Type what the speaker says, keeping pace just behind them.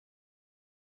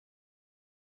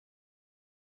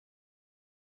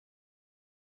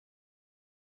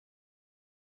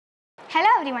Hello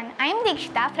everyone, I am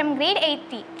Deekshita from grade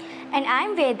 8T. And I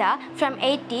am Veda from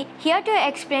 8T, here to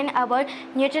explain about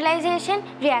neutralization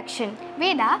reaction.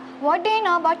 Veda, what do you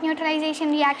know about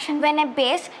neutralization reaction? When a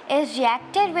base is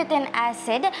reacted with an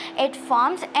acid, it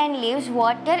forms and leaves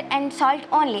water and salt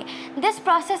only. This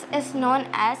process is known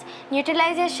as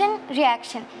neutralization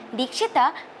reaction.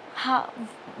 Deekshita,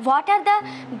 what are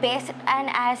the base and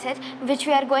acids which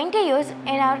we are going to use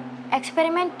in our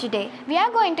experiment today? We are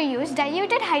going to use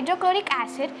diluted hydrochloric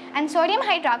acid and sodium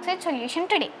hydroxide solution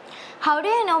today. How do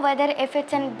you know whether if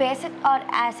it's a base or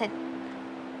acid?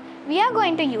 We are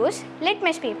going to use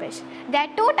litmus papers. There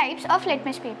are two types of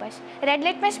litmus papers, red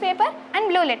litmus paper and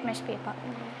blue litmus paper.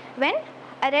 When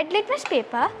a red litmus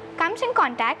paper comes in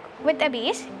contact with a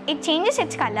base, it changes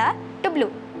its color to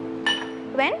blue.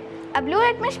 When a blue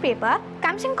litmus paper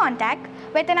comes in contact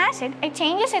with an acid, it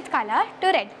changes its color to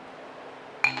red.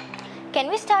 Can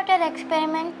we start our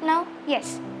experiment now?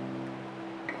 Yes.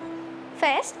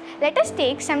 First, let us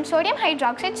take some sodium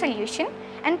hydroxide solution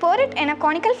and pour it in a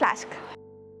conical flask.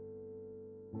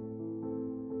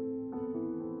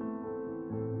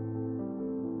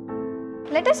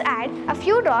 Let us add a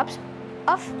few drops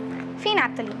of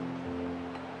phenolphthalein.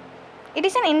 It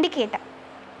is an indicator.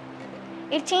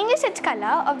 It changes its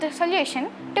color of the solution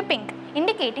to pink,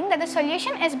 indicating that the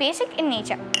solution is basic in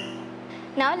nature.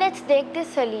 Now let's take this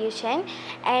solution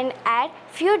and add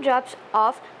few drops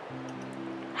of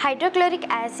hydrochloric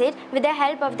acid with the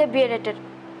help of the burette,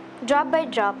 drop by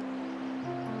drop.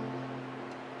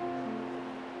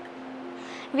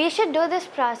 We should do this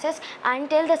process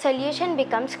until the solution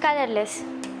becomes colorless.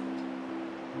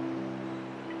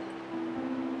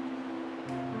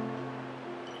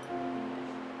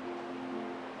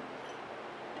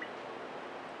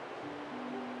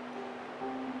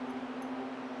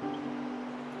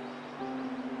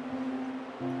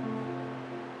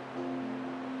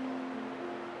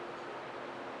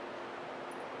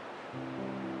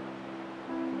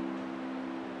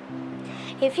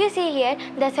 If you see here,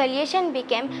 the solution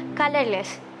became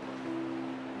colorless.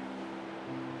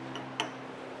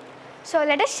 So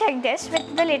let us check this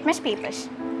with the litmus papers.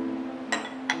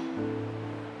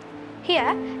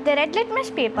 Here, the red litmus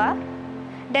paper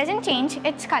doesn't change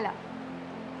its color.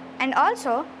 And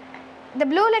also, the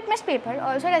blue litmus paper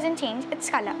also doesn't change its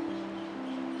color.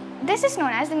 This is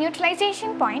known as the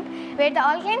neutralization point, where the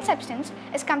alkaline substance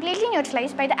is completely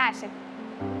neutralized by the acid.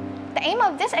 The aim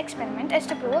of this experiment is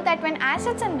to prove that when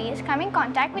acids and bases come in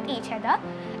contact with each other,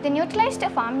 they neutralize to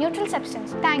form neutral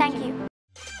substance. Thank you.